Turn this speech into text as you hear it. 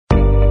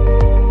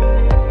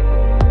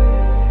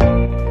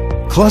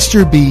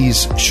Cluster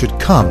Bs should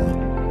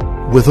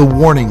come with a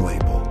warning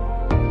label.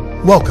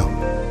 Welcome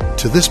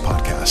to this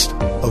podcast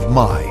of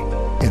My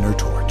Inner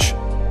Torch.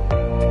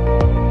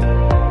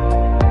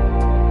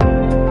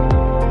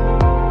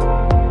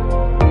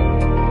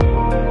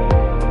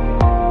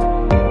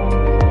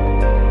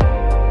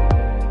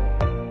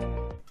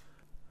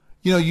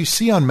 You know, you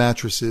see on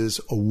mattresses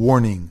a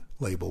warning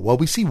label. Well,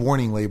 we see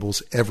warning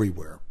labels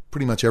everywhere.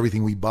 Pretty much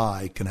everything we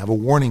buy can have a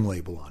warning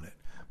label on it.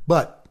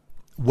 But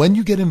when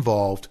you get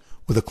involved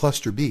with a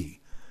cluster B,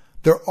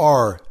 there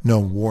are no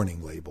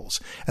warning labels.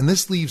 And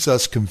this leaves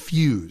us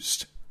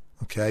confused.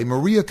 Okay,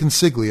 Maria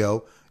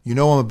Consiglio, you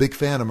know I'm a big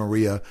fan of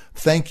Maria.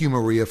 Thank you,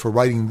 Maria, for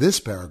writing this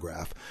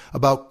paragraph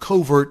about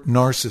covert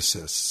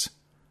narcissists.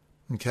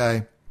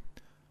 Okay,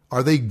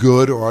 are they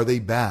good or are they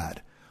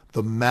bad?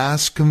 The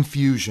mass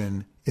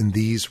confusion in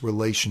these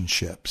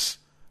relationships,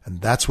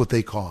 and that's what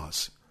they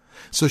cause.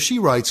 So she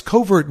writes,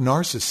 covert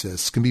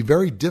narcissists can be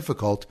very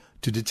difficult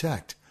to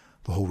detect.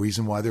 The whole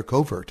reason why they're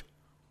covert.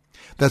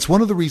 That's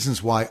one of the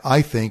reasons why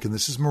I think, and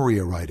this is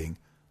Maria writing,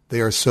 they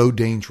are so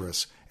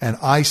dangerous. And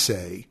I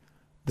say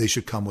they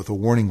should come with a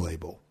warning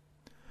label.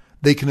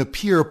 They can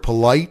appear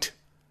polite,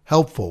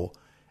 helpful,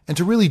 and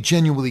to really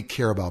genuinely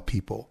care about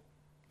people.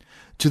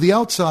 To the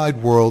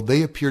outside world,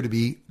 they appear to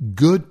be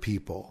good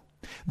people.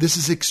 This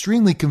is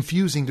extremely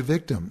confusing to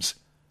victims.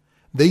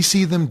 They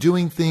see them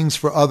doing things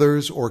for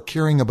others or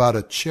caring about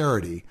a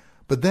charity,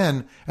 but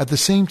then, at the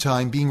same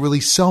time, being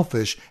really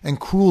selfish and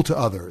cruel to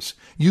others,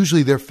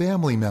 usually their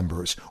family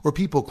members or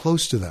people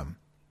close to them.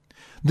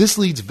 This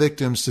leads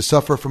victims to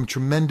suffer from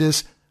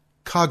tremendous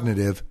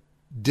cognitive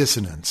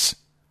dissonance.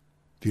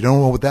 If you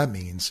don't know what that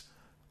means,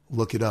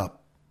 look it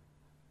up.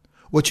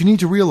 What you need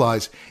to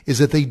realize is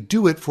that they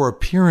do it for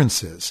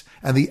appearances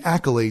and the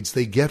accolades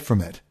they get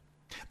from it.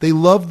 They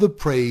love the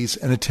praise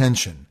and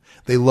attention.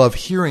 They love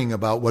hearing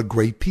about what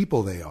great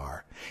people they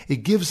are.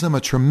 It gives them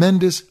a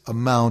tremendous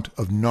amount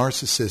of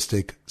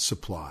narcissistic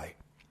supply.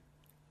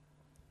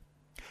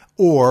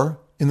 Or,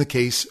 in the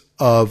case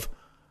of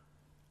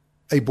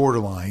a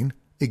borderline,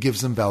 it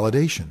gives them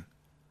validation.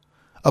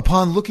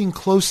 Upon looking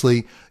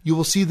closely, you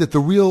will see that the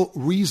real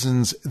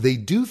reasons they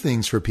do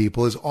things for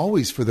people is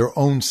always for their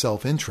own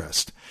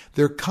self-interest.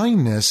 Their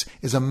kindness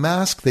is a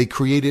mask they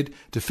created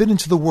to fit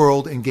into the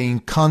world and gain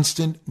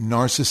constant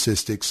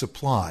narcissistic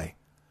supply.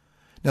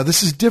 Now,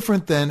 this is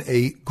different than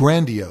a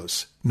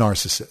grandiose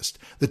narcissist,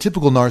 the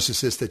typical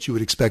narcissist that you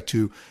would expect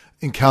to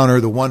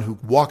encounter, the one who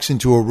walks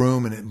into a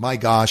room and, my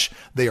gosh,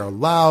 they are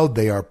loud,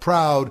 they are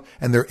proud,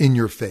 and they're in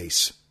your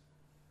face.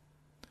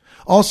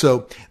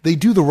 Also, they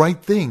do the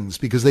right things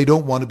because they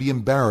don't want to be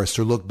embarrassed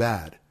or look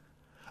bad.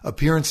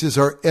 Appearances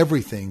are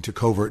everything to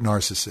covert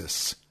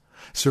narcissists.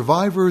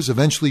 Survivors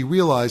eventually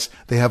realize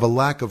they have a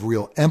lack of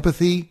real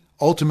empathy,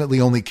 ultimately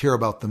only care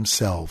about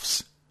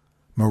themselves.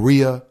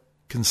 Maria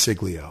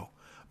Consiglio.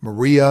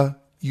 Maria,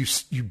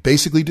 you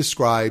basically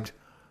described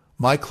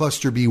my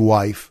cluster B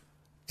wife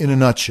in a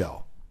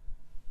nutshell.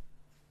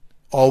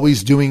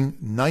 Always doing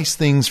nice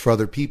things for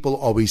other people,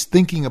 always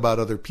thinking about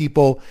other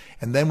people,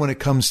 and then when it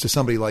comes to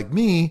somebody like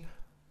me,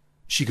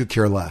 she could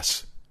care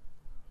less.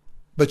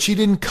 But she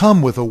didn't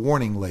come with a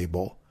warning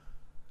label.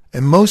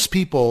 And most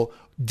people,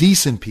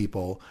 decent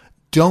people,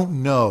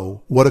 don't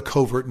know what a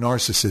covert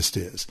narcissist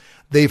is.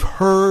 They've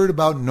heard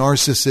about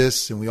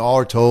narcissists, and we all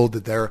are told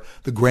that they're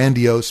the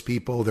grandiose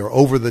people, they're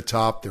over the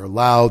top, they're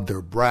loud,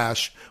 they're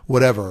brash,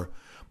 whatever.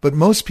 But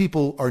most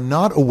people are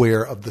not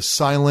aware of the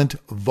silent,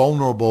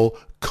 vulnerable,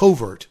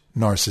 covert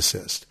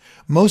narcissist.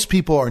 Most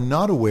people are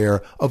not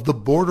aware of the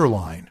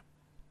borderline.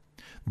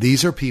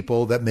 These are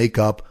people that make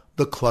up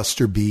the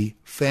cluster B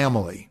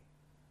family.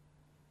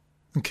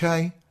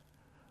 Okay?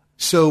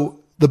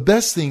 So the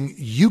best thing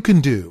you can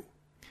do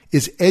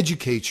is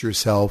educate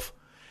yourself.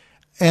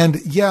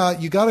 And yeah,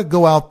 you got to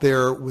go out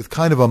there with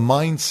kind of a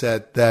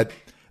mindset that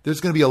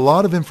there's going to be a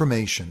lot of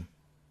information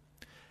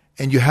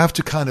and you have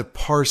to kind of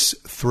parse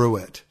through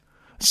it.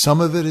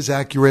 Some of it is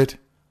accurate.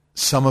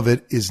 Some of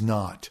it is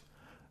not.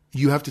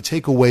 You have to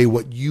take away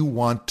what you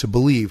want to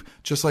believe,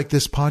 just like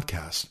this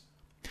podcast.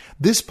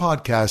 This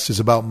podcast is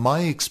about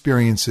my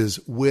experiences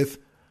with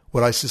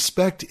what I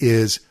suspect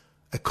is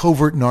a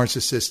covert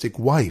narcissistic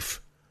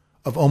wife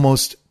of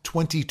almost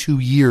 22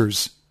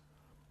 years.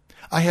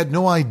 I had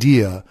no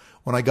idea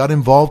when I got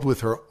involved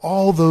with her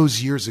all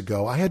those years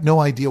ago. I had no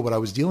idea what I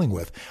was dealing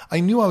with.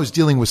 I knew I was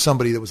dealing with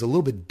somebody that was a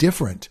little bit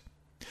different.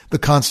 The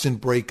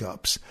constant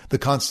breakups, the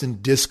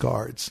constant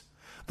discards,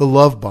 the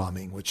love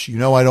bombing, which you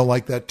know I don't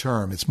like that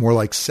term. It's more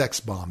like sex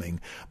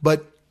bombing.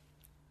 But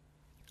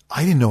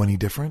I didn't know any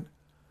different.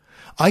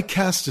 I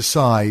cast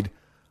aside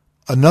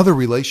another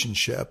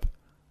relationship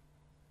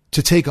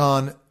to take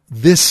on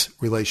this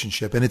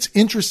relationship. And it's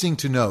interesting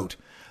to note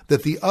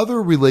that the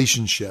other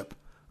relationship,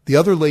 the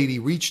other lady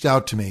reached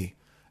out to me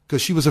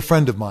because she was a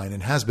friend of mine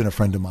and has been a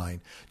friend of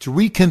mine to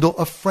rekindle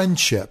a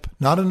friendship,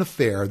 not an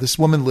affair. This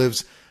woman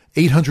lives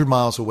 800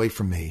 miles away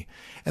from me.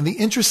 And the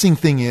interesting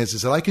thing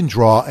is that I can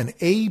draw an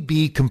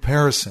A-B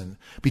comparison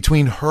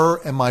between her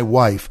and my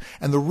wife.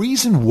 And the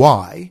reason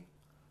why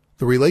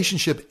the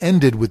relationship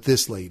ended with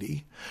this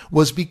lady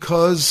was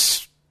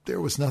because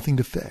there was nothing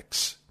to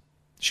fix.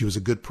 She was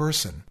a good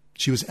person.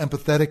 She was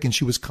empathetic and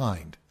she was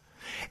kind.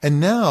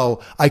 And now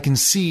I can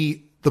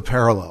see the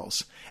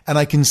parallels, and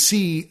I can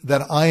see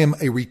that I am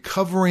a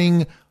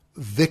recovering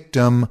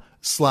victim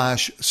 /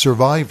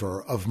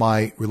 survivor of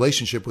my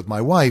relationship with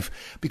my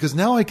wife, because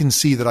now I can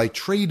see that I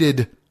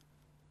traded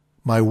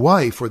my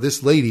wife, or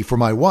this lady, for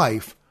my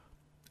wife,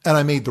 and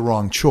I made the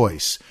wrong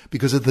choice,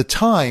 because at the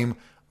time,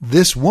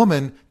 this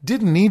woman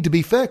didn't need to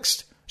be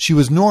fixed. She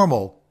was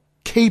normal,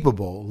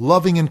 capable,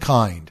 loving, and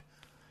kind,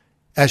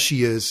 as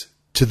she is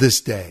to this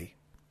day.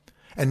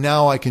 And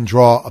now I can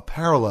draw a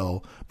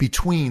parallel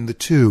between the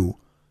two.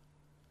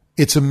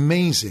 It's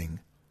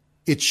amazing.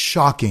 It's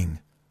shocking,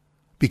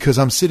 because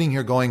I'm sitting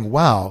here going,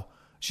 wow,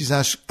 she's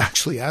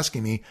actually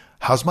asking me,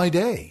 how's my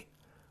day?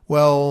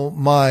 Well,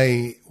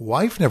 my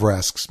wife never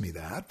asks me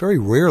that, very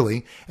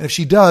rarely. And if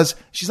she does,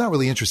 she's not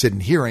really interested in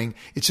hearing.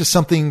 It's just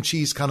something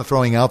she's kind of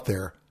throwing out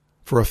there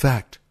for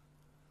effect.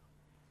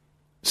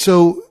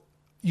 So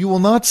you will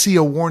not see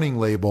a warning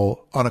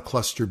label on a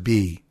cluster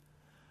B.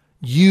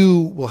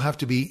 You will have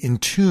to be in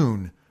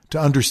tune to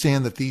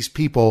understand that these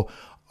people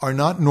are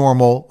not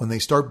normal. When they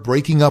start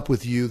breaking up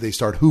with you, they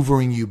start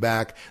hoovering you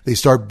back, they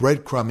start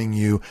breadcrumbing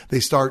you, they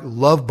start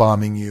love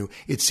bombing you.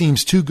 It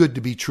seems too good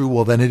to be true.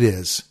 Well, then it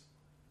is.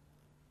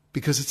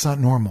 Because it's not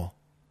normal.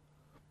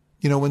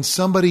 You know, when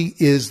somebody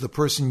is the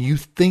person you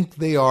think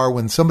they are,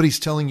 when somebody's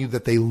telling you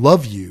that they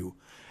love you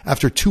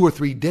after 2 or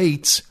 3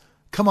 dates,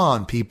 come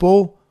on,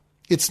 people.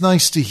 It's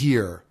nice to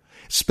hear,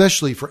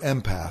 especially for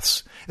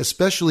empaths,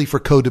 especially for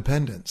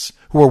codependents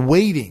who are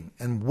waiting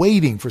and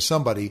waiting for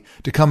somebody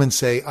to come and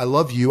say, I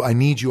love you, I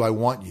need you, I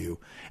want you.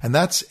 And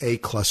that's a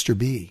cluster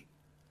B.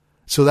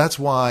 So that's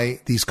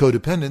why these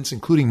codependents,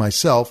 including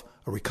myself,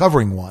 a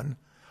recovering one,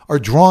 are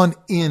drawn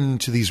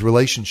into these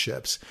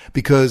relationships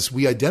because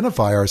we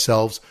identify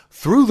ourselves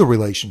through the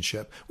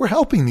relationship. We're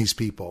helping these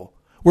people.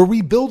 We're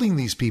rebuilding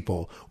these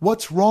people.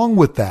 What's wrong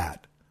with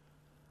that?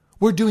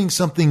 We're doing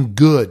something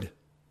good.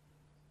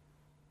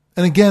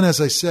 And again, as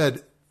I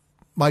said,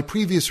 my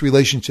previous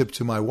relationship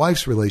to my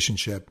wife's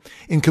relationship,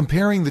 in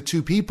comparing the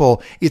two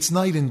people, it's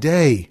night and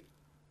day.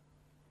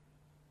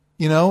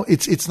 You know,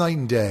 it's night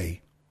and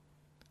day.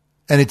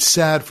 And it's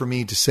sad for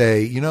me to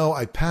say, you know,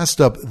 I passed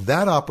up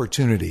that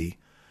opportunity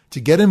to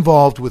get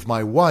involved with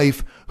my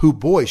wife, who,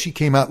 boy, she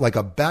came out like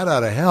a bat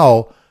out of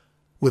hell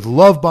with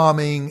love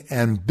bombing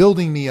and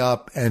building me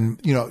up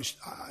and, you know,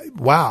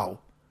 wow.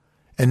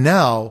 And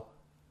now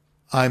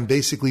I'm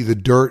basically the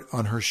dirt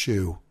on her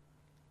shoe.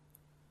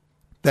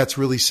 That's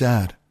really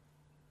sad.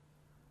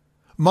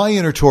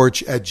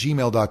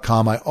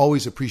 myinnertorch@gmail.com. I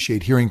always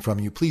appreciate hearing from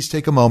you. Please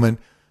take a moment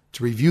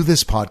to review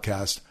this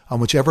podcast on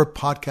whichever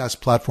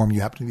podcast platform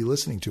you happen to be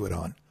listening to it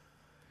on.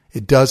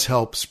 It does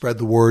help spread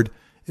the word.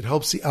 It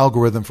helps the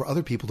algorithm for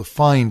other people to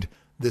find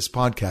this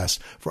podcast,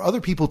 for other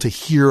people to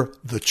hear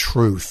the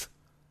truth.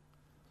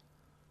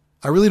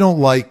 I really don't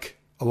like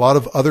a lot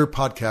of other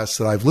podcasts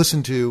that I've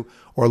listened to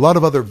or a lot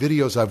of other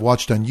videos I've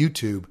watched on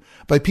YouTube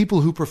by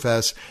people who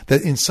profess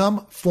that in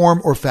some form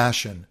or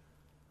fashion,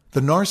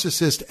 the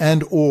narcissist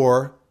and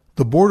or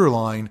the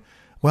borderline,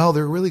 well,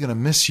 they're really going to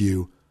miss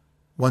you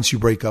once you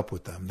break up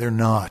with them. They're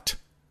not.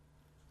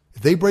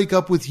 If they break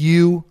up with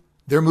you,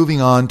 they're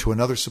moving on to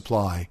another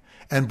supply.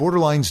 And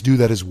borderlines do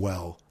that as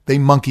well. They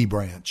monkey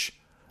branch.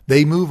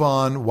 They move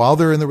on while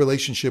they're in the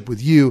relationship with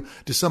you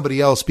to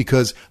somebody else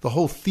because the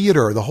whole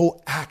theater, the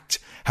whole act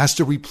has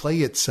to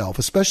replay itself,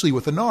 especially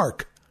with a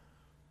narc.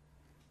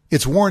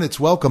 It's worn its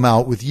welcome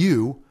out with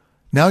you.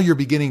 Now you're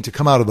beginning to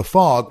come out of the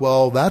fog.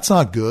 Well, that's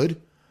not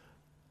good.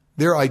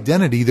 Their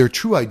identity, their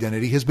true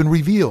identity, has been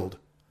revealed.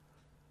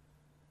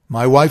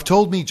 My wife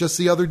told me just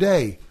the other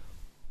day,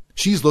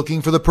 she's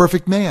looking for the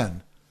perfect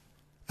man.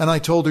 And I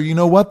told her, you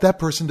know what? That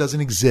person doesn't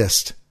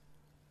exist.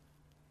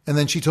 And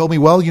then she told me,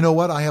 well, you know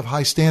what? I have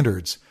high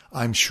standards.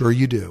 I'm sure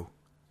you do.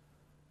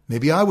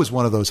 Maybe I was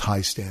one of those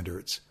high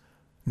standards.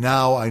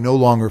 Now I no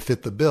longer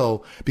fit the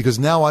bill because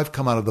now I've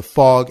come out of the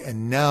fog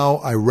and now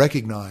I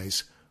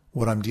recognize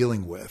what I'm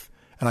dealing with.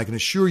 And I can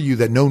assure you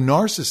that no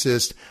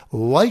narcissist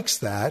likes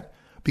that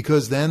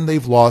because then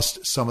they've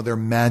lost some of their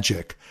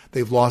magic.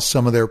 They've lost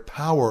some of their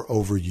power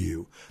over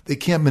you. They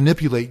can't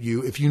manipulate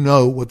you if you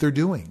know what they're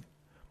doing.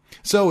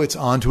 So it's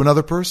on to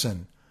another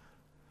person.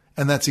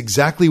 And that's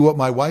exactly what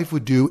my wife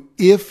would do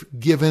if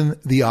given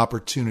the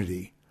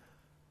opportunity.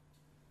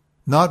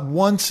 Not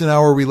once in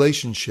our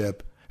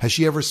relationship has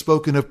she ever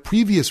spoken of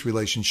previous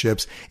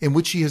relationships in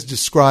which she has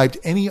described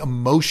any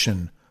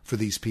emotion for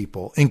these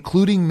people,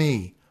 including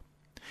me.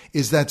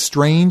 Is that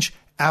strange?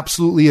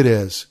 Absolutely it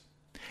is.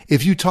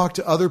 If you talk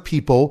to other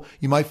people,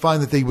 you might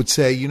find that they would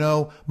say, you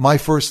know, my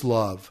first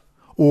love.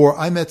 Or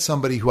I met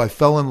somebody who I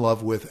fell in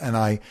love with and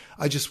I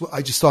just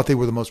thought they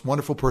were the most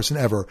wonderful person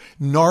ever.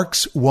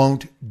 Narcs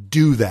won't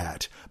do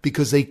that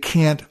because they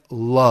can't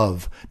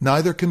love.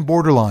 Neither can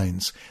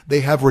borderlines. They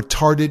have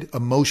retarded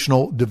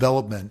emotional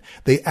development.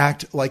 They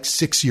act like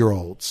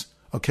 6-year-olds.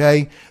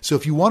 Okay? So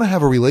if you want to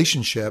have a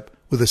relationship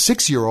with a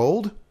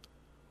 6-year-old,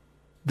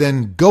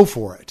 then go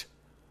for it.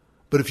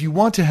 But if you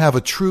want to have a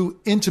true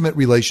intimate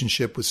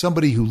relationship with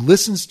somebody who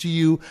listens to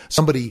you,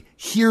 somebody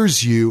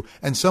hears you,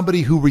 and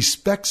somebody who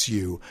respects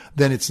you,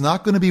 then it's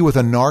not going to be with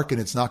a narc and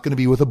it's not going to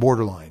be with a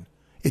borderline.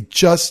 It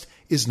just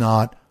is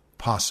not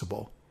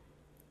possible.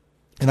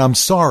 And I'm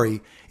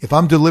sorry if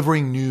I'm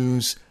delivering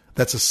news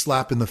that's a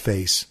slap in the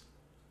face.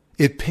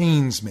 It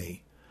pains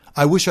me.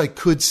 I wish I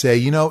could say,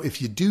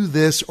 if you do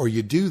this or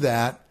you do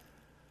that,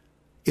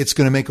 it's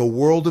going to make a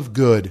world of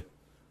good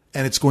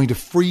and it's going to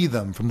free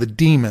them from the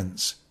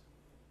demons.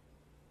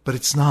 But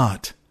it's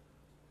not.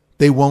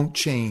 They won't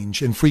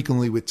change, and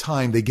frequently with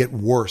time they get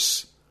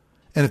worse.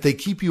 And if they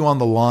keep you on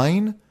the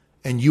line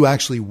and you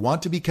actually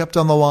want to be kept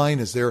on the line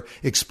as they're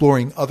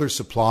exploring other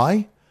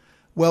supply,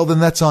 well, then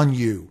that's on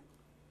you.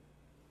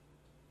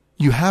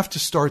 You have to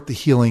start the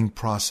healing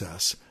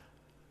process.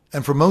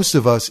 And for most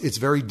of us, it's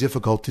very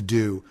difficult to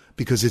do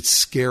because it's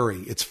scary,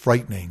 it's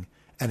frightening,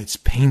 and it's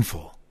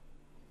painful.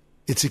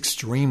 It's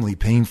extremely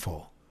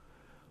painful.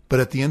 But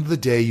at the end of the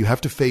day, you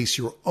have to face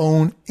your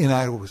own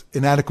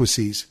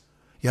inadequacies.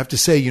 You have to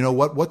say,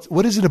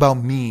 what is it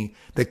about me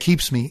that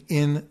keeps me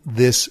in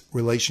this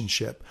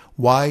relationship?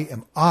 Why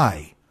am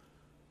I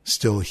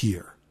still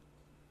here?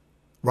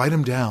 Write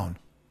them down,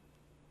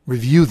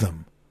 review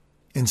them,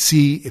 and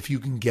see if you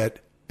can get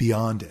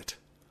beyond it.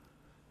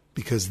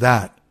 Because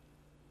that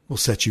will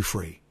set you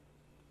free.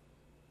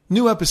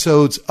 New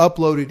episodes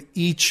uploaded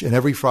each and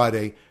every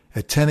Friday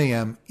at 10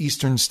 a.m.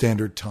 Eastern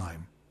Standard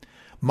Time.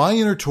 My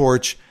Inner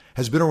Torch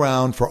has been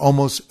around for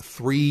almost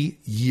 3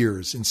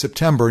 years. In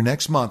September,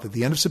 next month, at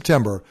the end of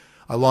September,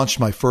 I launched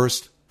my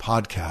first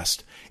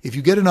podcast. If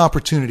you get an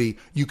opportunity,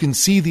 you can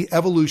see the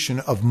evolution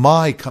of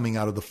my coming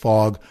out of the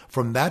fog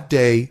from that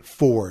day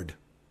forward.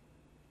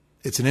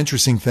 It's an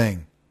interesting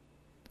thing,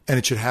 and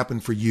it should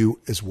happen for you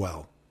as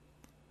well.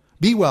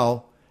 Be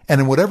well, and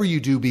in whatever you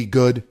do, be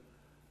good.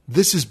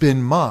 This has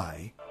been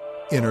my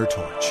Inner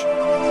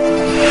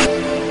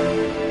Torch.